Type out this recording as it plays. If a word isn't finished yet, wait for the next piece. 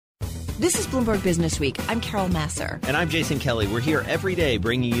This is Bloomberg Businessweek. I'm Carol Masser. And I'm Jason Kelly. We're here every day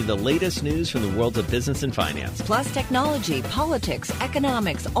bringing you the latest news from the worlds of business and finance. Plus technology, politics,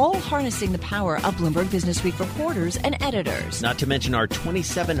 economics, all harnessing the power of Bloomberg Businessweek reporters and editors. Not to mention our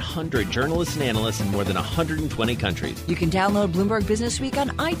 2,700 journalists and analysts in more than 120 countries. You can download Bloomberg Businessweek on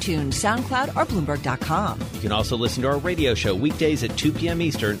iTunes, SoundCloud, or Bloomberg.com. You can also listen to our radio show weekdays at 2 p.m.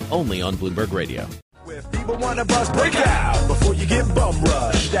 Eastern, only on Bloomberg Radio. Where people want to bust, break out before you get bum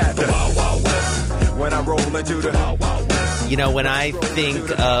rushed at the Wild Wild West. When I roll into the Wild Wild West. You know, when I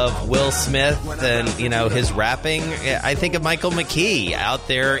think of Will Smith and, his rapping, I think of Michael Mckee out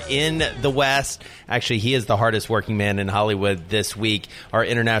there in the West. Actually, he is the hardest working man in Hollywood this week, our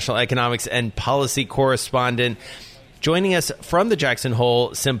international economics and policy correspondent. Joining us from the Jackson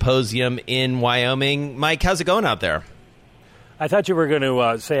Hole Symposium in Wyoming. Mike, how's it going out there? I thought you were going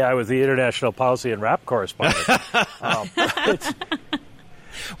to say I was the international policy and rap correspondent.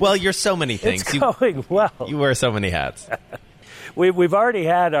 Well, you're so many things. It's going well. You wear so many hats. We've already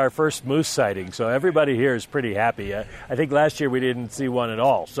had our first moose sighting, so everybody here is pretty happy. I think last year we didn't see one at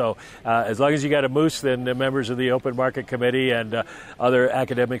all. So as long as you got a moose, then the members of the Open Market Committee and other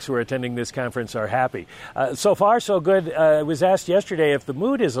academics who are attending this conference are happy. So far, so good. I was asked yesterday if the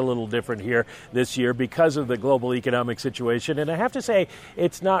mood is a little different here this year because of the global economic situation, and I have to say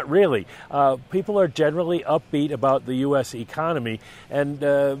it's not really. People are generally upbeat about the U.S. economy, and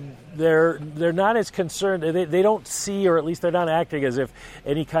they're not as concerned. They don't see, or at least they're not acting as if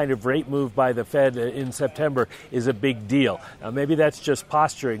any kind of rate move by the Fed in September is a big deal. Maybe that's just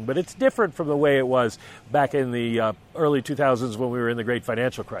posturing, but it's different from the way it was back in the early 2000s when we were in the great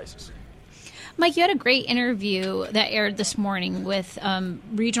financial crisis. Mike, you had a great interview that aired this morning with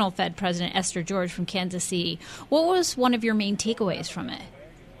Regional Fed President Esther George from Kansas City. What was one of your main takeaways from it?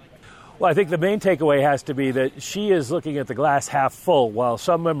 Well, I think the main takeaway has to be that she is looking at the glass half full, while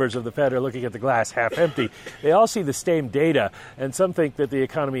some members of the Fed are looking at the glass half empty. They all see the same data, and some think that the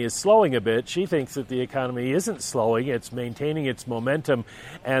economy is slowing a bit. She thinks that the economy isn't slowing, it's maintaining its momentum,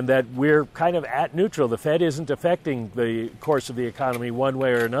 and that we're kind of at neutral. The Fed isn't affecting the course of the economy one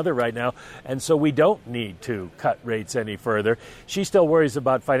way or another right now, and so we don't need to cut rates any further. She still worries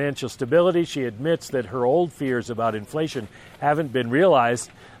about financial stability. She admits that her old fears about inflation haven't been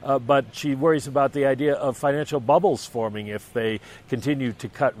realized, but she worries about the idea of financial bubbles forming if they continue to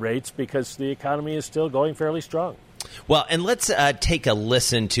cut rates because the economy is still going fairly strong. Well, and let's take a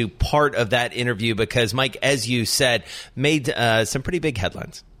listen to part of that interview because, Mike, as you said, made some pretty big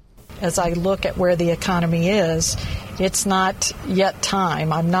headlines. As I look at where the economy is, it's not yet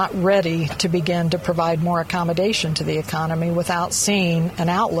time. I'm not ready to begin to provide more accommodation to the economy without seeing an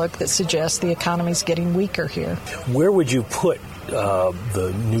outlook that suggests the economy's getting weaker here. Where would you put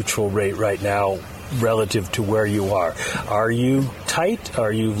the neutral rate right now relative to where you are? Are you tight?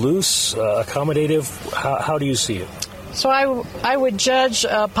 Are you loose? Accommodative? How do you see it? So I would judge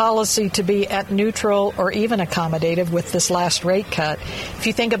policy to be at neutral or even accommodative with this last rate cut. If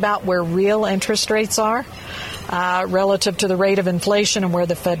you think about where real interest rates are relative to the rate of inflation and where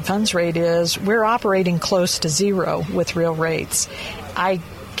the Fed funds rate is, we're operating close to zero with real rates. I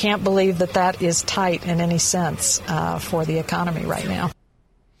can't believe that is tight in any sense for the economy right now.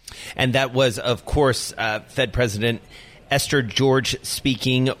 And that was, of course, Fed President Esther George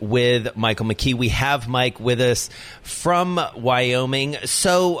speaking with Michael Mckee. We have Mike with us from Wyoming.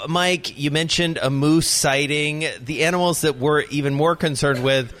 So, Mike, you mentioned a moose sighting. The animals that we're even more concerned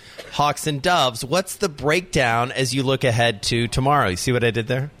with, hawks and doves. What's the breakdown as you look ahead to tomorrow? You see what I did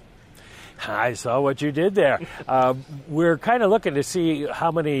there? I saw what you did there. We're kind of looking to see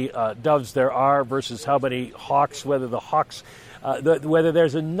how many doves there are versus how many hawks, whether the hawks whether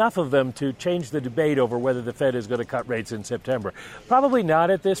there's enough of them to change the debate over whether the Fed is going to cut rates in September. Probably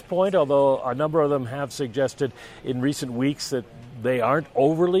not at this point, although a number of them have suggested in recent weeks that they aren't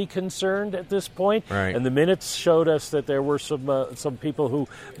overly concerned at this point. Right. And the minutes showed us that there were some people who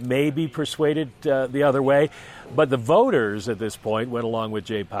may be persuaded the other way. But the voters at this point went along with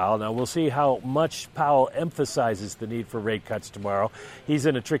Jay Powell. Now, we'll see how much Powell emphasizes the need for rate cuts tomorrow. He's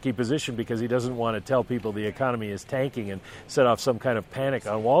in a tricky position because he doesn't want to tell people the economy is tanking and set off some kind of panic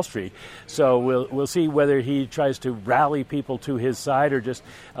on Wall Street. So we'll see whether he tries to rally people to his side or just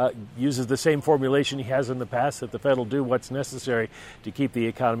uses the same formulation he has in the past, that the Fed will do what's necessary to keep the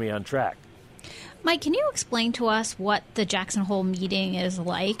economy on track. Mike, can you explain to us what the Jackson Hole meeting is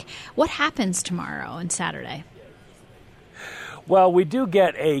like? What happens tomorrow and Saturday? Well, we do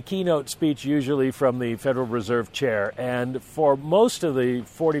get a keynote speech usually from the Federal Reserve Chair, and for most of the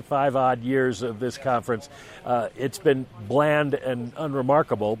 45-odd years of this conference, it's been bland and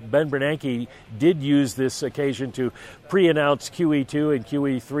unremarkable. Ben Bernanke did use this occasion to pre-announce QE2 and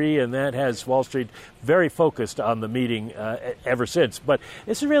QE3, and that has Wall Street very focused on the meeting ever since. But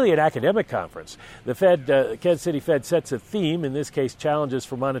this is really an academic conference. The Fed, Kansas City Fed, sets a theme, in this case challenges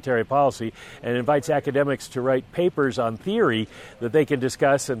for monetary policy, and invites academics to write papers on theory that they can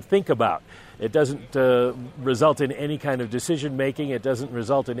discuss and think about. It doesn't result in any kind of decision-making. It doesn't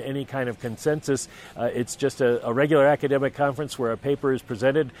result in any kind of consensus. It's just a regular academic conference where a paper is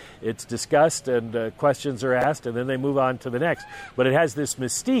presented, it's discussed, and questions are asked, and then they move on to the next. But it has this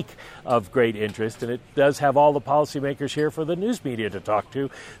mystique of great interest, and it does have all the policymakers here for the news media to talk to,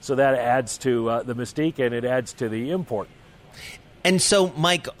 so that adds to the mystique, and it adds to the import. And so,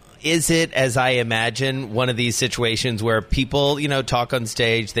 Mike, is it, as I imagine, one of these situations where people, talk on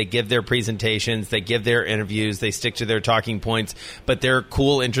stage, they give their presentations, they give their interviews, they stick to their talking points, but there are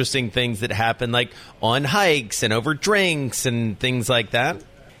cool, interesting things that happen, like on hikes and over drinks and things like that?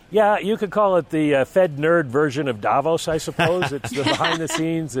 Yeah, you could call it the Fed nerd version of Davos, I suppose. It's the behind the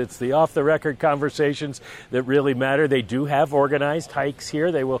scenes, it's the off-the-record conversations that really matter. They do have organized hikes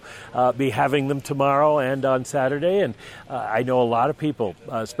here. They will be having them tomorrow and on Saturday. And I know a lot of people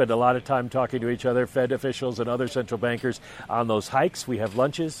spend a lot of time talking to each other, Fed officials and other central bankers, on those hikes. We have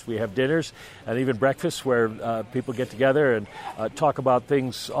lunches, we have dinners, and even breakfasts where people get together and talk about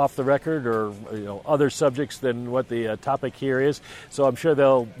things off the record or other subjects than what the topic here is. So I'm sure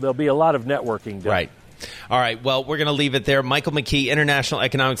there'll be a lot of networking done. Right. All right. Well, we're going to leave it there. Michael Mckee, international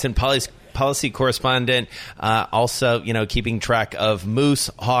economics and policy correspondent, also, keeping track of moose,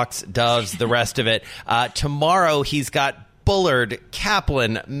 hawks, doves, the rest of it. Tomorrow, he's got Bullard,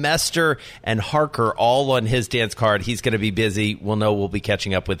 Kaplan, Mester, and Harker all on his dance card. He's going to be busy. We'll be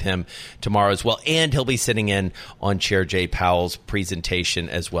catching up with him tomorrow as well. And he'll be sitting in on Chair Jay Powell's presentation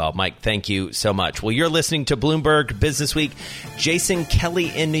as well. Mike, thank you so much. Well, you're listening to Bloomberg Businessweek. Jason Kelly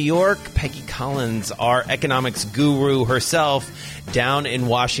in New York, Peggy Collins, our economics guru herself, down in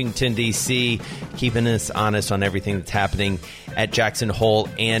Washington, D.C., keeping us honest on everything that's happening at Jackson Hole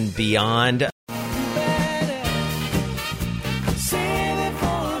and beyond.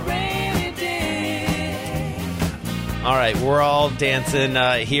 All right, we're all dancing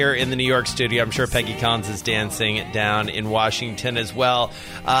here in the New York studio. I'm sure Peggy Collins is dancing down in Washington as well.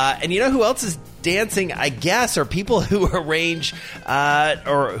 And you know who else is dancing, I guess, are people who arrange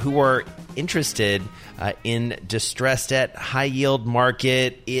or who are interested in distressed at high-yield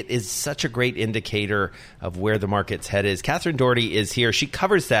market. It is such a great indicator of where the market's head is. Katherine Doherty is here. She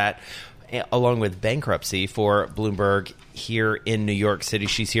covers that along with bankruptcy for Bloomberg here in New York City.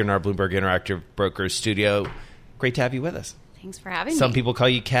 She's here in our Bloomberg Interactive Brokers studio. Great to have you with us. Thanks for having me. Some people call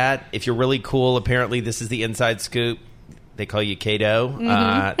you Kat. If you're really cool, apparently this is the inside scoop. They call you Kato.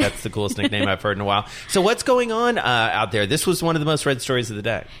 Mm-hmm. That's the coolest nickname I've heard in a while. So what's going on out there? This was one of the most read stories of the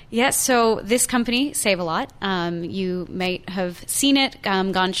day. Yes, so this company, Save-A-Lot, you might have seen it,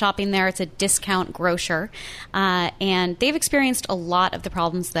 gone shopping there. It's a discount grocer. And they've experienced a lot of the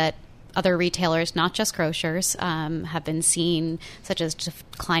problems that other retailers, not just grocers, have been seeing, such as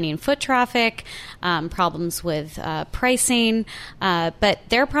declining foot traffic, problems with pricing. But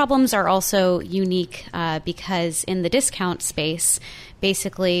their problems are also unique because in the discount space,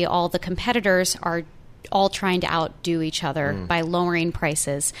 basically all the competitors are all trying to outdo each other by lowering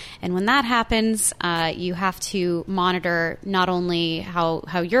prices. And when that happens, you have to monitor not only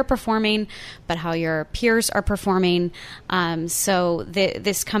how you're performing, but how your peers are performing. So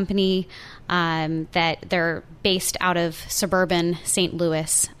this company, that they're based out of suburban St.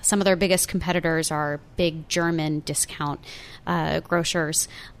 Louis. Some of their biggest competitors are big German discount grocers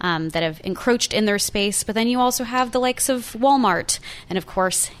that have encroached in their space. But then you also have the likes of Walmart and, of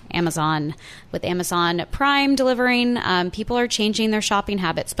course, Amazon. With Amazon Prime delivering, people are changing their shopping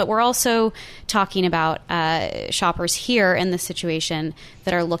habits. But we're also talking about shoppers here in this situation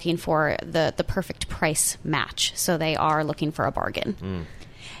that are looking for the perfect price match. So they are looking for a bargain.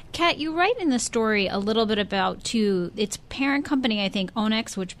 Kat, you write in the story a little bit about, too, its parent company, I think,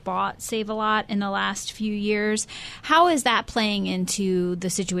 Onex, which bought Save-A-Lot in the last few years. How is that playing into the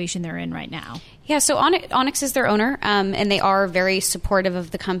situation they're in right now? Yeah, so Onex is their owner, and they are very supportive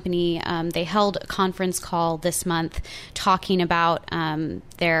of the company. They held a conference call this month talking about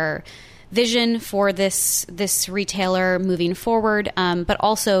their vision for this retailer moving forward, but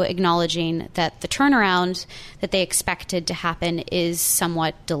also acknowledging that the turnaround that they expected to happen is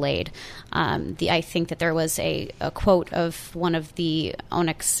somewhat delayed. I think that there was a quote of one of the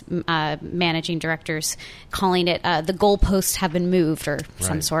Onex managing directors calling it the goalposts have been moved or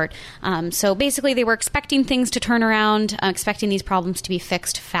some sort. So basically they were expecting things to turn around, expecting these problems to be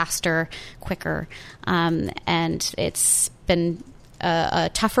fixed faster, quicker, and it's been a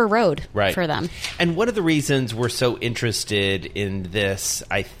tougher road for them. And one of the reasons we're so interested in this,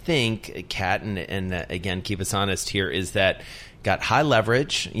 I think, Kat, and again, keep us honest here, is that got high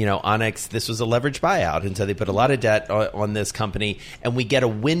leverage. Onex, this was a leverage buyout, and so they put a lot of debt on this company, and we get a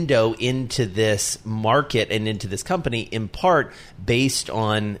window into this market and into this company in part based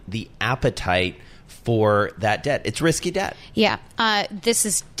on the appetite for that debt. It's risky debt. Yeah, this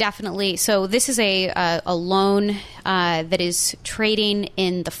is definitely this is a loan that is trading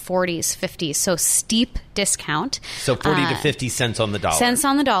in the 40s, 50s, so steep discount. So 40 to 50 cents on the dollar. Cents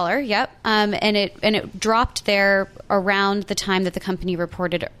on the dollar. Yep. And it dropped there around the time that the company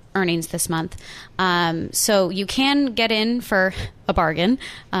reported earnings this month. So you can get in for a bargain.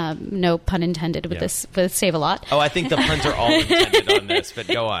 No pun intended with this, with Save a Lot. Oh, I think the puns are all intended on this, but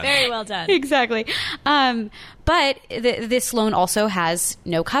go on. Very well done. Exactly. But this loan also has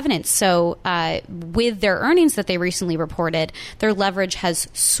no covenants. So with their earnings that they recently reported, their leverage has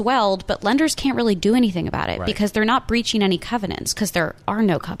swelled, but lenders can't really do anything about it because they're not breaching any covenants because there are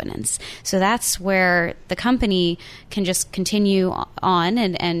no covenants. So that's where the company can just continue on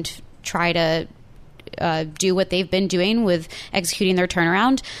and try to do what they've been doing with executing their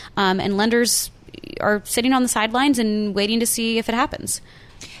turnaround. And lenders are sitting on the sidelines and waiting to see if it happens.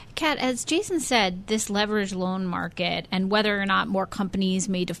 Kat, as Jason said, this leverage loan market and whether or not more companies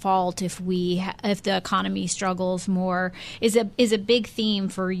may default if the economy struggles more is a big theme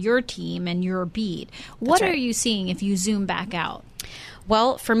for your team and your beat. What are you seeing if you zoom back out?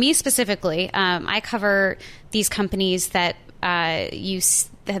 Well, for me specifically, I cover these companies that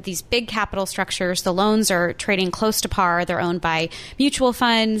they have these big capital structures. The loans are trading close to par. They're owned by mutual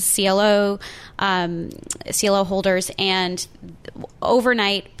funds, CLO holders, and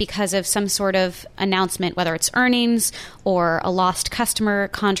overnight, because of some sort of announcement, whether it's earnings or a lost customer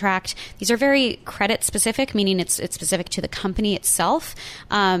contract, these are very credit specific, meaning it's specific to the company itself.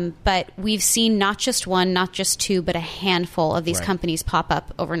 But we've seen not just one, not just two, but a handful of these companies pop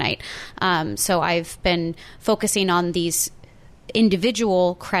up overnight. So I've been focusing on these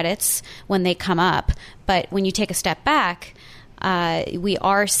individual credits when they come up, but when you take a step back, we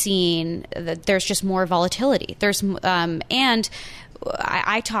are seeing that there's just more volatility. And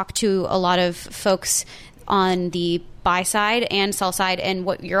I talk to a lot of folks on the buy side and sell side, and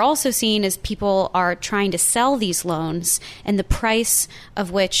what you're also seeing is people are trying to sell these loans, and the price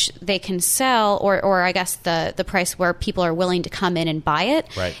of which they can sell, or I guess the price where people are willing to come in and buy it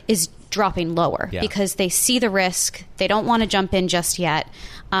is dropping lower because they see the risk. They don't want to jump in just yet.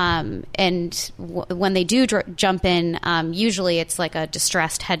 And when they do jump in, usually it's like a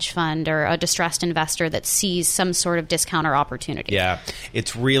distressed hedge fund or a distressed investor that sees some sort of discount or opportunity. Yeah,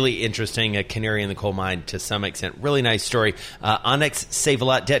 it's really interesting. A canary in the coal mine to some extent. Really nice story. Onex Save a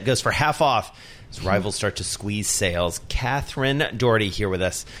Lot debt goes for half off as rivals start to squeeze sales. Katherine Doherty here with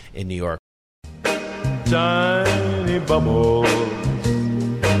us in New York. Tiny bubbles.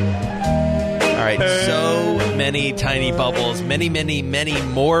 All right, so many tiny bubbles, many, many, many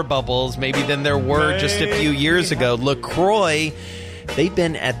more bubbles maybe than there were just a few years ago. LaCroix, they've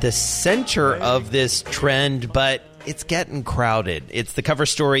been at the center of this trend, but it's getting crowded. It's the cover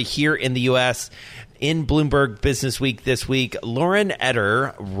story here in the U.S. in Bloomberg Businessweek this week. Lauren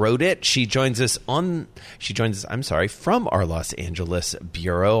Etter wrote it. She joins us from our Los Angeles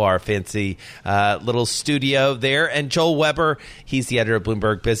bureau, our fancy little studio there. And Joel Weber, he's the editor of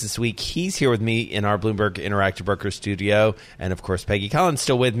Bloomberg Businessweek. He's here with me in our Bloomberg Interactive Broker studio. And of course, Peggy Collins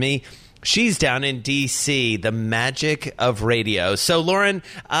still with me. She's down in D.C., the magic of radio. So Lauren,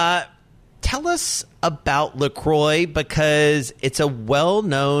 tell us about LaCroix, because it's a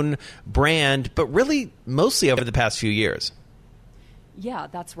well-known brand, but really mostly over the past few years. Yeah,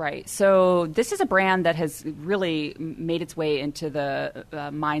 that's right. So this is a brand that has really made its way into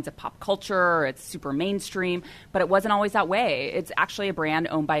the minds of pop culture. It's super mainstream, but it wasn't always that way. It's actually a brand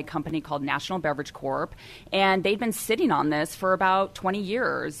owned by a company called National Beverage Corp, and they've been sitting on this for about 20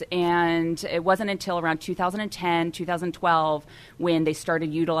 years. And it wasn't until around 2010, 2012 when they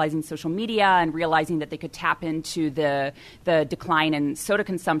started utilizing social media and realizing that they could tap into the decline in soda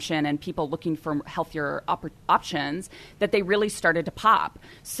consumption and people looking for healthier options that they really started to pop.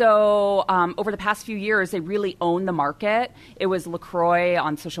 So over the past few years, they really owned the market. It was LaCroix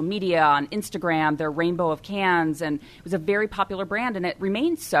on social media, on Instagram, their rainbow of cans, and it was a very popular brand, and it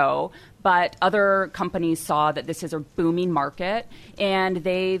remains so. But other companies saw that this is a booming market, and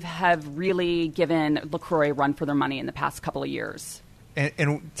they have really given LaCroix a run for their money in the past couple of years.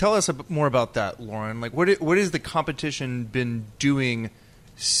 And tell us a bit more about that, Lauren. Like, what has the competition been doing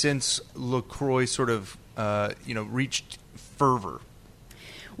since LaCroix sort of reached fervor?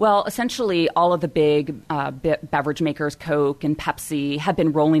 Well, essentially, all of the big beverage makers, Coke and Pepsi, have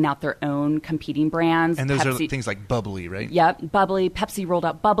been rolling out their own competing brands. And those are things like Bubbly, right? Yep, Bubbly. Pepsi rolled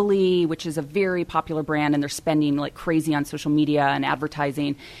out Bubbly, which is a very popular brand, and they're spending like crazy on social media and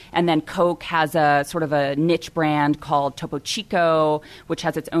advertising. And then Coke has a sort of a niche brand called Topo Chico, which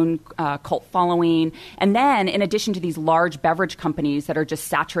has its own cult following. And then, in addition to these large beverage companies that are just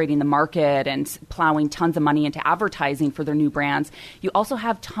saturating the market and plowing tons of money into advertising for their new brands, you also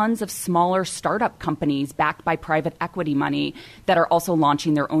have tons of smaller startup companies backed by private equity money that are also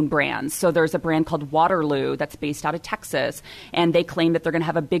launching their own brands. So there's a brand called Waterloo that's based out of Texas, and they claim that they're going to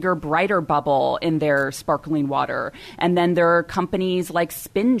have a bigger, brighter bubble in their sparkling water. And then there are companies like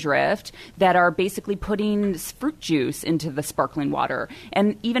Spindrift that are basically putting fruit juice into the sparkling water.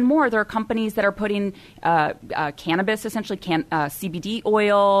 And even more, there are companies that are putting cannabis, essentially CBD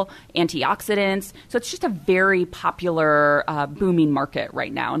oil, antioxidants. So it's just a very popular, booming market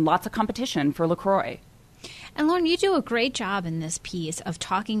right now, and lots of competition for LaCroix. And Lauren, you do a great job in this piece of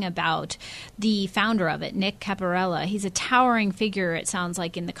talking about the founder of it, Nick Caparella. He's a towering figure, it sounds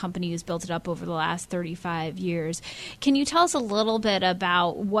like, in the company who's built it up over the last 35 years. Can you tell us a little bit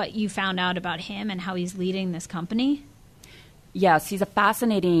about what you found out about him and how he's leading this company? Yes, he's a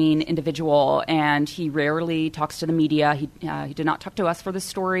fascinating individual, and he rarely talks to the media. He did not talk to us for this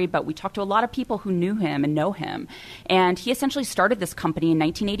story, but we talked to a lot of people who knew him and know him. And he essentially started this company in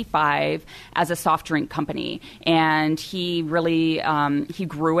 1985 as a soft drink company, and he really he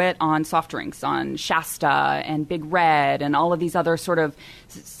grew it on soft drinks, on Shasta and Big Red and all of these other sort of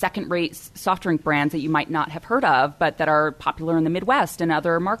second-rate soft drink brands that you might not have heard of, but that are popular in the Midwest and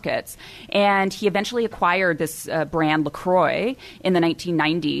other markets. And he eventually acquired this brand LaCroix in the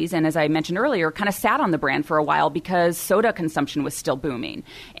 1990s, and as I mentioned earlier, kind of sat on the brand for a while because soda consumption was still booming.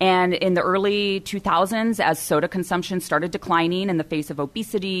 And in the early 2000s, as soda consumption started declining in the face of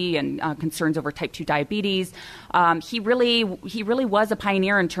obesity and concerns over type 2 diabetes, he really was a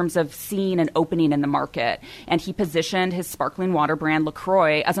pioneer in terms of seeing an opening in the market. And he positioned his sparkling water brand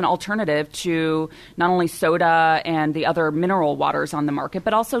LaCroix as an alternative to not only soda and the other mineral waters on the market,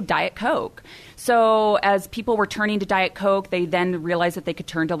 but also Diet Coke. So as people were turning to Diet Coke, they then realized that they could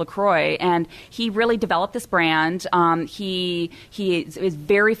turn to LaCroix. And he really developed this brand. He is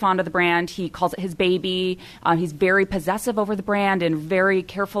very fond of the brand. He calls it his baby. He's very possessive over the brand and very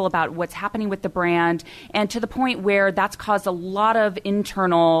careful about what's happening with the brand. And to the point where that's caused a lot of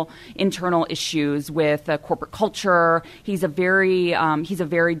internal issues with corporate culture. He's a very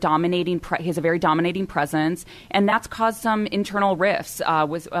dominating presence, and that's caused some internal rifts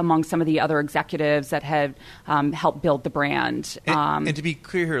among some of the other executives that have helped build the brand. And to be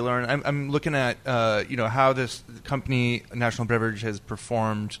clear here, Lauren, I'm looking at how this company, National Beverage, has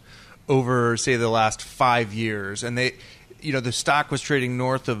performed over, say, the last 5 years, and they, the stock was trading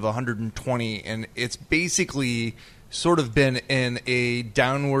north of 120, and it's basically sort of been in a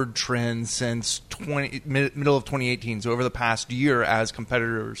downward trend since middle of 2018. So over the past year, as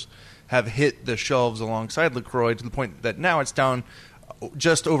competitors have hit the shelves alongside LaCroix, to the point that now it's down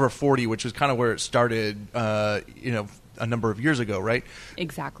just over 40, which is kind of where it started, a number of years ago, right?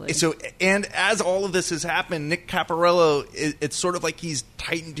 Exactly. So, and as all of this has happened, Nick Caparella, it's sort of like he's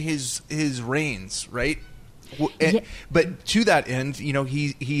tightened his reins, right? Yeah. But to that end,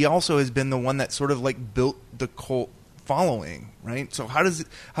 he also has been the one that sort of like built the cult following, right? So how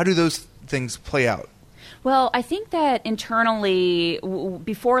do those things play out? Well, I think that internally,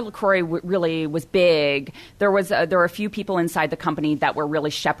 before LaCroix really was big, there were a few people inside the company that were really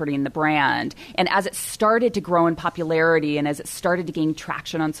shepherding the brand. And as it started to grow in popularity and as it started to gain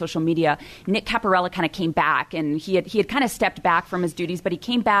traction on social media, Nick Caparella kind of came back, and he had kind of stepped back from his duties, but he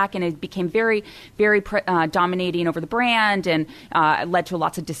came back and it became very, very dominating over the brand, and led to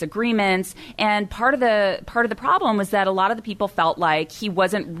lots of disagreements. And part of the problem was that a lot of the people felt like he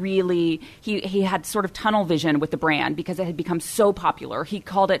wasn't really he had sort of tunnel vision with the brand because it had become so popular. He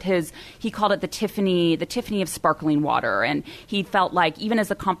called it the Tiffany of sparkling water, and he felt like even as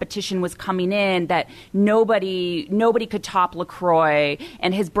the competition was coming in, that nobody could top LaCroix,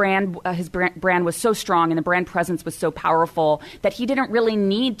 and his brand was so strong and the brand presence was so powerful that he didn't really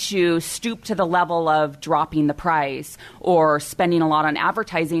need to stoop to the level of dropping the price or spending a lot on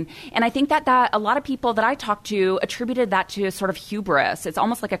advertising. And I think that a lot of people that I talked to attributed that to sort of hubris. It's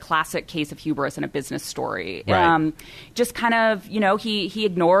almost like a classic case of hubris in a business story. Right. Just kind of, he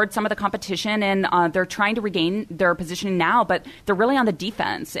ignored some of the competition, and they're trying to regain their position now, but they're really on the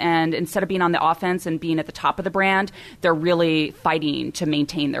defense. And instead of being on the offense and being at the top of the brand, they're really fighting to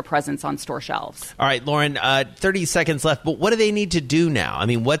maintain their presence on store shelves. All right, Lauren, 30 seconds left, but what do they need to do now? I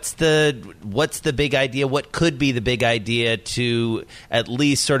mean, what's the big idea? What could be the big idea to at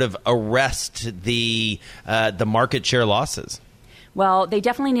least sort of arrest the market share losses? Well, they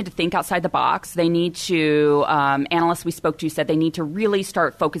definitely need to think outside the box. They need to, analysts we spoke to said they need to really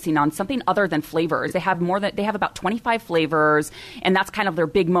start focusing on something other than flavors. They have about 25 flavors, and that's kind of their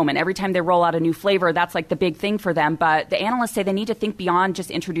big moment. Every time they roll out a new flavor, that's like the big thing for them. But the analysts say they need to think beyond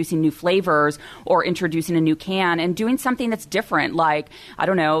just introducing new flavors or introducing a new can and doing something that's different, like, I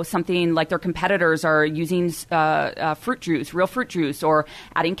don't know, something like their competitors are using fruit juice, real fruit juice, or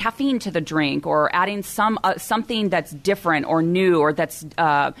adding caffeine to the drink, or adding something that's different or new, or that's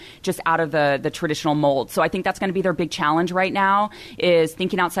just out of the traditional mold. So I think that's going to be their big challenge right now, is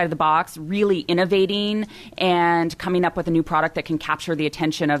thinking outside of the box, really innovating, and coming up with a new product that can capture the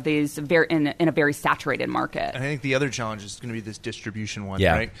attention of these in a very saturated market. And I think the other challenge is going to be this distribution one,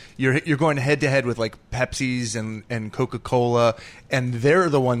 yeah. Right? You're going head to head with like Pepsi's and Coca-Cola, and they're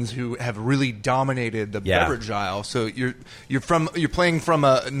the ones who have really dominated the beverage aisle. So you're playing from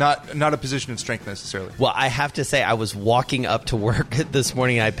not a position of strength necessarily. Well, I have to say, I was walking up to work this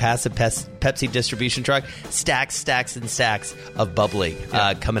morning, and I passed a Pepsi distribution truck, stacks and stacks of bubbly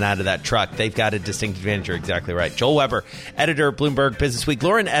coming out of that truck. They've got a distinct advantage. You're exactly right. Joel Weber, editor, Bloomberg Businessweek.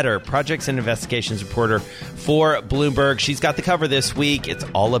 Lauren Etter, projects and investigations reporter for Bloomberg. She's got the cover this week. It's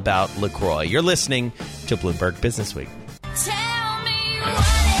all about LaCroix. You're listening to Bloomberg Businessweek. Tell me what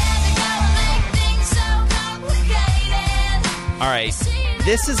things so complicated. All right.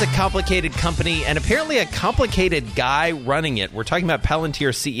 This is a complicated company and apparently a complicated guy running it. We're talking about Palantir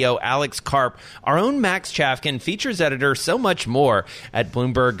CEO Alex Karp, our own Max Chafkin, features editor, so much more at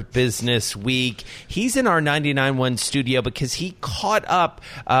Bloomberg Businessweek. He's in our 99.1 studio because he caught up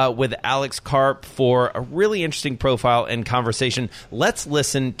with Alex Karp for a really interesting profile and conversation. Let's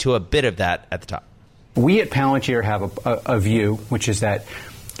listen to a bit of that at the top. We at Palantir have a view, which is that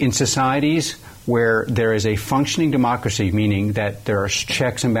in societies where there is a functioning democracy, meaning that there are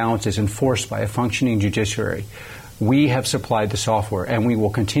checks and balances enforced by a functioning judiciary, we have supplied the software, and we will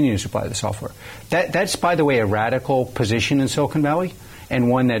continue to supply the software. That's, by the way, a radical position in Silicon Valley, and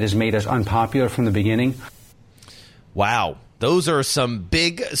one that has made us unpopular from the beginning. Wow. Those are some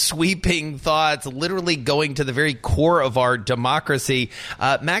big, sweeping thoughts, literally going to the very core of our democracy.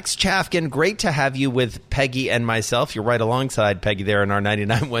 Max Chafkin, great to have you with Peggy and myself. You're right alongside Peggy there in our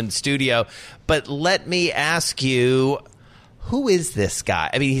 99.1 studio. But let me ask you, who is this guy?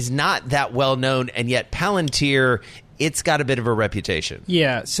 I mean, he's not that well known, and yet Palantir, it's got a bit of a reputation.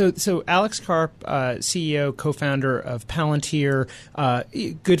 Yeah. So Alex Karp, CEO, co-founder of Palantir,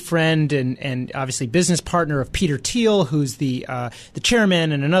 good friend and obviously business partner of Peter Thiel, who's the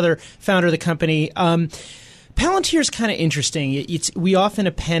chairman and another founder of the company. Palantir is kind of interesting. We often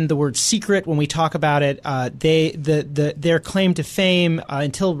append the word secret when we talk about it. Their claim to fame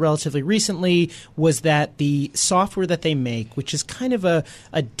until relatively recently was that the software that they make, which is kind of a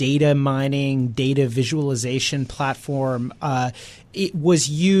data mining, data visualization platform, it was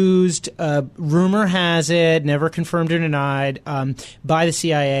used, rumor has it, never confirmed or denied, by the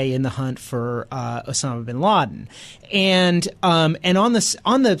CIA in the hunt for Osama bin Laden. And on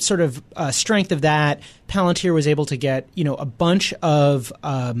the sort of strength of that, Palantir was able to get a bunch of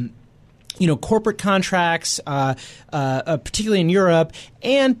corporate contracts, particularly in Europe,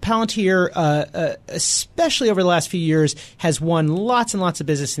 and Palantir, especially over the last few years, has won lots and lots of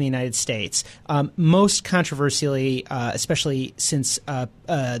business in the United States. Most controversially, especially since the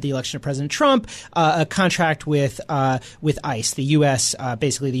election of President Trump, a contract with ICE, the U.S.,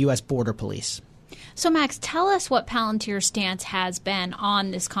 basically the U.S. Border Police. So, Max, tell us what Palantir's stance has been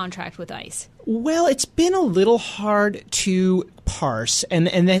on this contract with ICE. Well, it's been a little hard to parse, and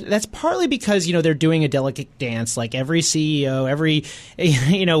that's partly because they're doing a delicate dance. Like every CEO,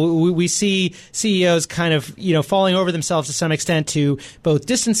 we see CEOs kind of falling over themselves to some extent to both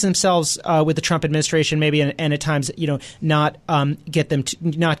distance themselves with the Trump administration, maybe, and at times not get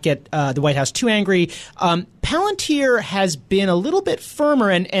the White House too angry. Palantir has been a little bit firmer,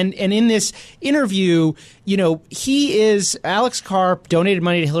 and in this interview, Alex Karp donated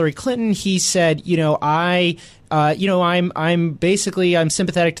money to Hillary Clinton. He said, I'm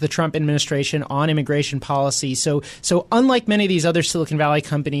sympathetic to the Trump administration on immigration policy. So unlike many of these other Silicon Valley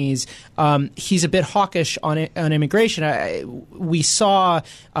companies, he's a bit hawkish on immigration. We saw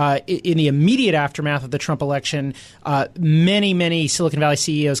in the immediate aftermath of the Trump election, many Silicon Valley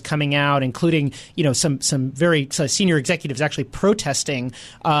CEOs coming out, including some very senior executives actually protesting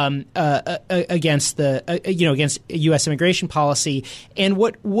against U.S. immigration policy. And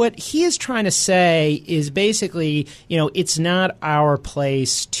what he is trying to say is basically, it's not our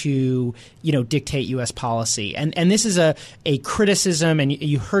place to, dictate U.S. policy. And this is a criticism, and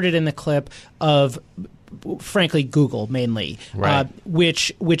you heard it in the clip, of frankly Google mainly, right.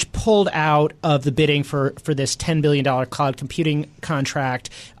 which pulled out of the bidding for this $10 billion cloud computing contract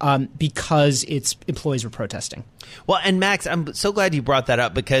because its employees were protesting. Well, and Max, I'm so glad you brought that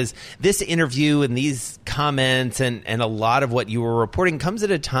up, because this interview and these comments and a lot of what you were reporting comes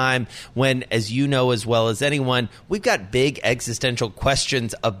at a time when, as you know as well as anyone, we've got big existential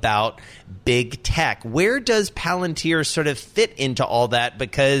questions about big tech. Where does Palantir sort of fit into all that?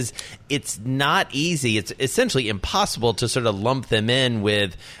 Because it's not easy. It's essentially impossible to sort of lump them in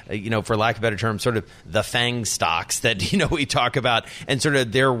with, for lack of a better term, sort of the FANG stocks that, we talk about, and sort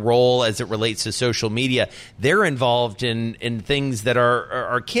of their role as it relates to social media. They're involved in things that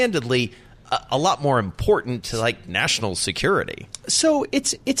are candidly a lot more important to like national security. So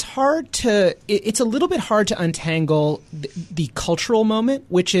it's a little bit hard to untangle the cultural moment,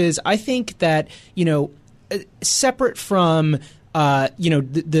 which is, I think that, separate from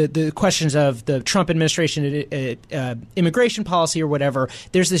the questions of the Trump administration immigration policy or whatever,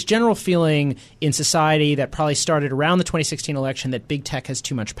 there's this general feeling in society that probably started around the 2016 election that big tech has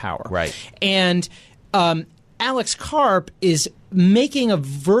too much power. Right. And Alex Karp is making a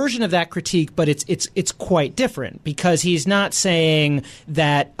version of that critique, but it's quite different, because he's not saying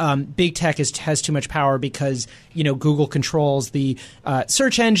that big tech has too much power because Google controls the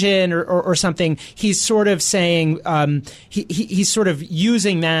search engine or something. He's sort of saying he's sort of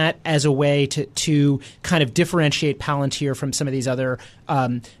using that as a way to kind of differentiate Palantir from some of these other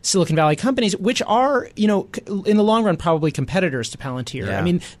Silicon Valley companies, which are in the long run probably competitors to Palantir. Yeah. I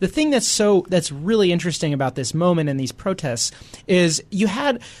mean, the thing that's really interesting about this moment and these protests is you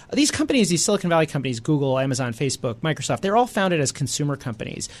had these companies, these Silicon Valley companies, Google, Amazon, Facebook, Microsoft, they're all founded as consumer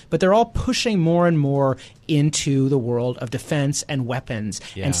companies, but they're all pushing more and more into the world of defense and weapons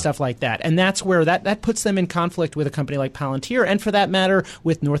and stuff like that. And that's where that puts them in conflict with a company like Palantir, and for that matter,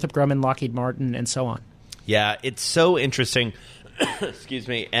 with Northrop Grumman, Lockheed Martin, and so on. Yeah, it's so interesting. Excuse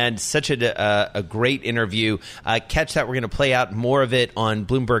me, and such a great interview. Catch that. We're going to play out more of it on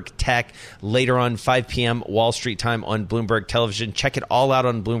Bloomberg Tech later on, 5 p.m. Wall Street time on Bloomberg Television. Check it all out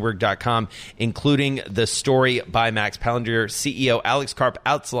on Bloomberg.com, including the story by Max Palantir. CEO Alex Karp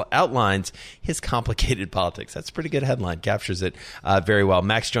outlines his complicated politics. That's a pretty good headline. Captures it very well.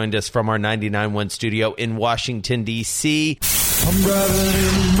 Max joined us from our 99.1 studio in Washington, D.C. I'm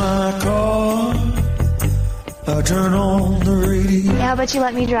driving in my car. I turn on the radio. Yeah, how about you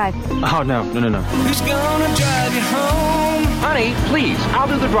let me drive? Oh, no. Who's gonna drive you home? Honey, please, I'll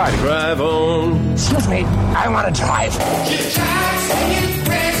do the driving. Drive on. Excuse me, I want to drive.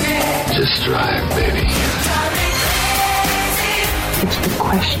 Just drive, baby. It's the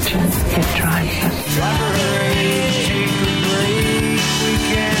question that drives us. We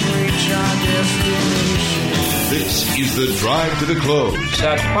can reach our destination. This is the Drive to the Close.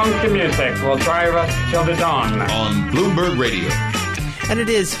 That funky music will drive us till the dawn. On Bloomberg Radio. And it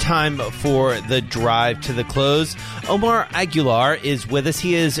is time for the Drive to the Close. Omar Aguilar is with us.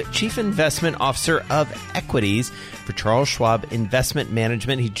 He is Chief Investment Officer of Equities for Charles Schwab Investment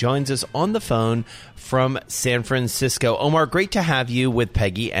Management. He joins us on the phone from San Francisco. Omar, great to have you with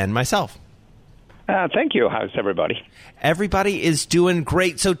Peggy and myself. Thank you. How's everybody? Everybody is doing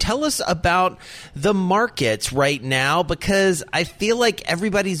great. So tell us about the markets right now, because I feel like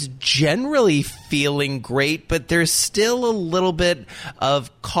everybody's generally feeling great, but there's still a little bit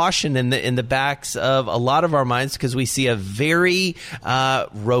of caution in the backs of a lot of our minds, because we see a very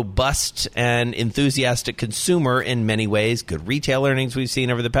robust and enthusiastic consumer in many ways. Good retail earnings we've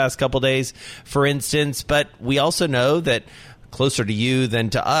seen over the past couple days, for instance. But we also know that closer to you than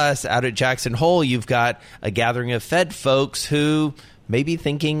to us out at Jackson Hole, you've got a gathering of Fed folks who may be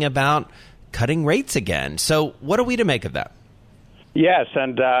thinking about cutting rates again. So what are we to make of that? Yes,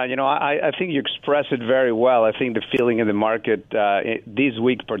 and I think you express it very well. I think the feeling in the market this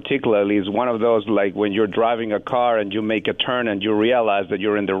week particularly is one of those like when you're driving a car and you make a turn and you realize that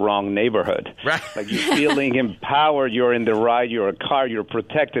you're in the wrong neighborhood. Right. Like you're feeling empowered, you're in the right, you're a car, you're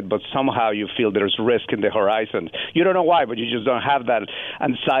protected, but somehow you feel there's risk in the horizon. You don't know why, but you just don't have that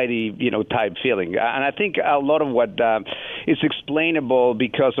anxiety, type feeling. And I think a lot of what is explainable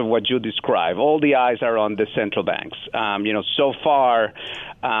because of what you describe. All the eyes are on the central banks. So far,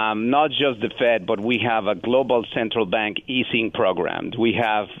 not just the Fed, but we have a global central bank easing program. We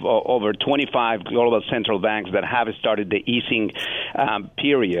have over 25 global central banks that have started the easing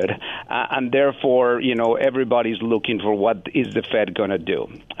period, and therefore, everybody's looking for what is the Fed going to do.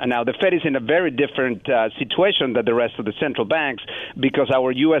 And now the Fed is in a very different situation than the rest of the central banks because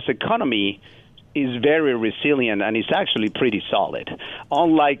our U.S. economy is very resilient and it's actually pretty solid.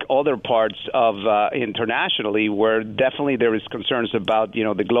 Unlike other parts of internationally where definitely there is concerns about,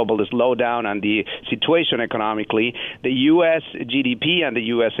 the global slowdown and the situation economically, the U.S. GDP and the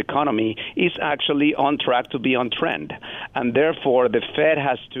U.S. economy is actually on track to be on trend. And therefore, the Fed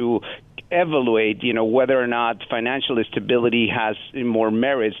has to evaluate, whether or not financial stability has more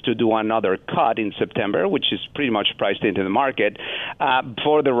merits to do another cut in September, which is pretty much priced into the market,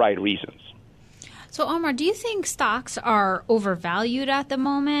 for the right reasons. So, Omar, do you think stocks are overvalued at the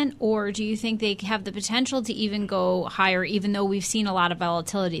moment, or do you think they have the potential to even go higher, even though we've seen a lot of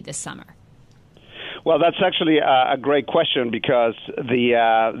volatility this summer? Well, that's actually a great question because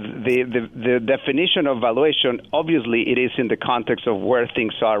the definition of valuation, obviously, it is in the context of where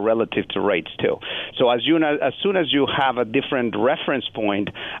things are relative to rates, too. So as soon as you have a different reference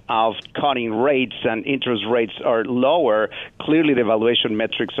point of cutting rates and interest rates are lower, clearly the valuation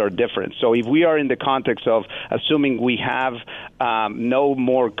metrics are different. So if we are in the context of assuming we have no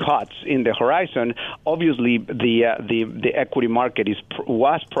more cuts in the horizon, obviously the equity market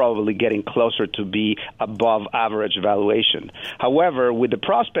was probably getting closer to be above average valuation. However, with the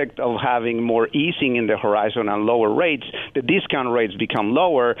prospect of having more easing in the horizon and lower rates, the discount rates become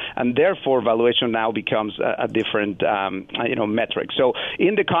lower, and therefore valuation now becomes a different metric. So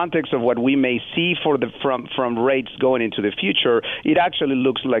in the context of what we may see from rates going into the future, it actually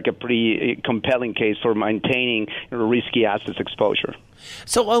looks like a pretty compelling case for maintaining risky assets exposure.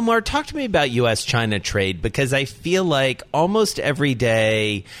 So, Omar, talk to me about U.S.-China trade, because I feel like almost every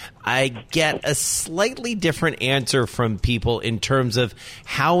day I get a slightly different answer from people in terms of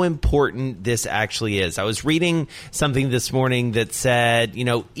how important this actually is. I was reading something this morning that said,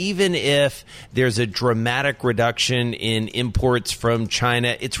 even if there's a dramatic reduction in imports from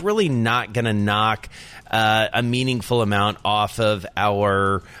China, it's really not going to knock a meaningful amount off of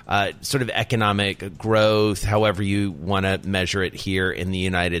our sort of economic growth, however you want to measure it here in the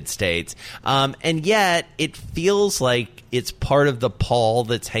United States. And yet it feels like it's part of the pall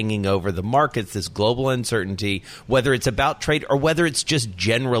that's hanging over the markets, this global uncertainty, whether it's about trade or whether it's just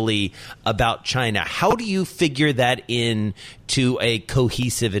generally about China. How do you figure that in to a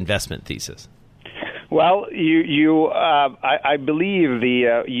cohesive investment thesis? Well, I believe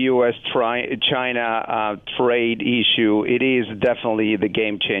the U.S.-China trade issue, it is definitely the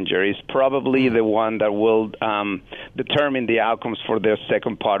game changer. It's probably the one that will determine the outcomes for the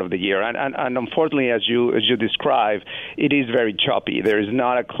second part of the year. And unfortunately, as you described, it is very choppy. There is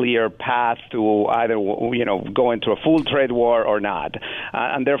not a clear path to either go into a full trade war or not.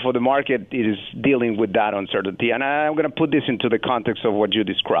 And therefore, the market is dealing with that uncertainty. And I'm going to put this into the context of what you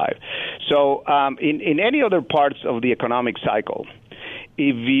described. So in any other parts of the economic cycle,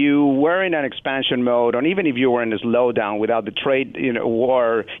 if you were in an expansion mode, or even if you were in a slowdown without the trade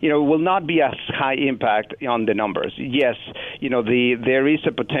war, it will not be a high impact on the numbers. Yes, there is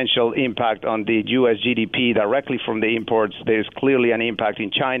a potential impact on the U.S. GDP directly from the imports. There's clearly an impact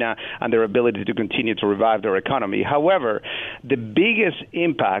in China and their ability to continue to revive their economy. However, the biggest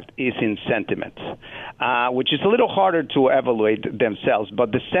impact is in sentiment, which is a little harder to evaluate themselves.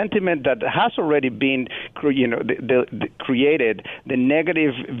 But the sentiment that has already been created, the negative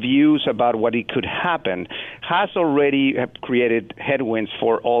views about what it could happen, has already created headwinds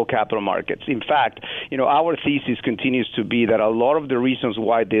for all capital markets. In fact, our thesis continues to be that a lot of the reasons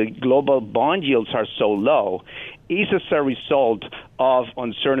why the global bond yields are so low is as a result of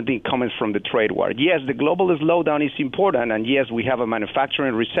uncertainty coming from the trade war. Yes, the global slowdown is important, and yes, we have a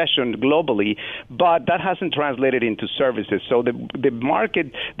manufacturing recession globally, but that hasn't translated into services. So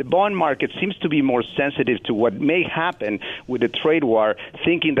the bond market seems to be more sensitive to what may happen with the trade war,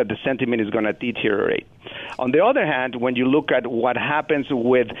 thinking that the sentiment is going to deteriorate. On the other hand, when you look at what happens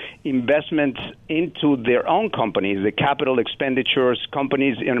with investments into their own companies, the capital expenditures,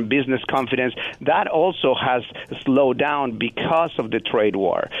 companies in business confidence, that also has slowed down because of the trade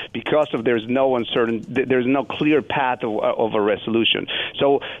war, because of there's no clear path of a resolution.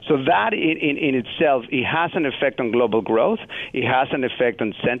 So that in itself, it has an effect on global growth, it has an effect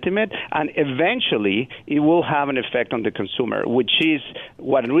on sentiment, and eventually it will have an effect on the consumer, which is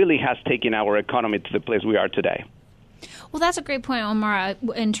what really has taken our economy to the place we are today. Well, that's a great point, Omar,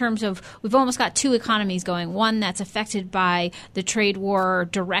 in terms of we've almost got two economies going. One that's affected by the trade war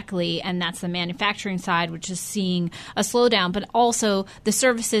directly, and that's the manufacturing side, which is seeing a slowdown, but also the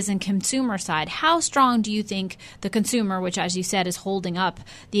services and consumer side. How strong do you think the consumer, which, as you said, is holding up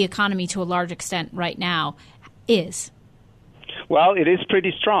the economy to a large extent right now, is? Well, it is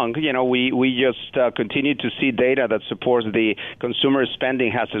pretty strong. We just continue to see data that supports the consumer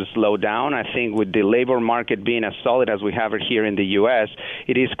spending has slowed down. I think with the labor market being as solid as we have it here in the U.S.,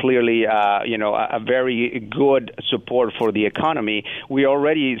 it is clearly, a very good support for the economy. We're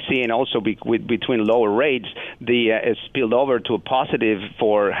already seeing also between lower rates, the spilled over to a positive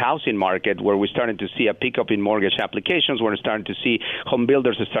for housing market, where we're starting to see a pickup in mortgage applications. We're starting to see home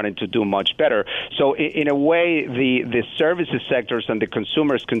builders are starting to do much better. So in a way, the services sectors and the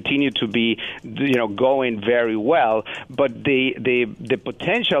consumers continue to be, going very well. But the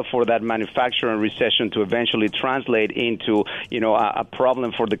potential for that manufacturing recession to eventually translate into, a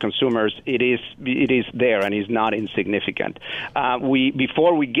problem for the consumers, it is there and is not insignificant.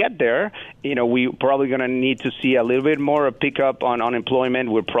 Before we get there, we probably going to need to see a little bit more pickup on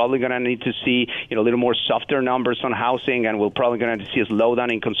unemployment. We're probably going to need to see, a little more softer numbers on housing, and we're probably going to see a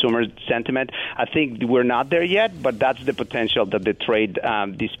slowdown in consumer sentiment. I think we're not there yet, but that's the potential that the trade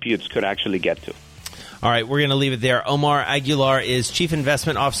disputes could actually get to. All right, we're going to leave it there. Omar Aguilar is Chief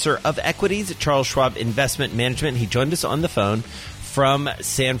Investment Officer of Equities at Charles Schwab Investment Management. He joined us on the phone from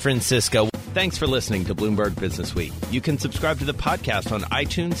San Francisco. Thanks for listening to Bloomberg Businessweek. You can subscribe to the podcast on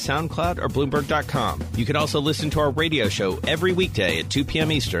iTunes, SoundCloud, or Bloomberg.com. You can also listen to our radio show every weekday at 2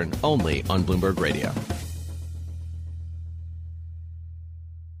 p.m. Eastern, only on Bloomberg Radio.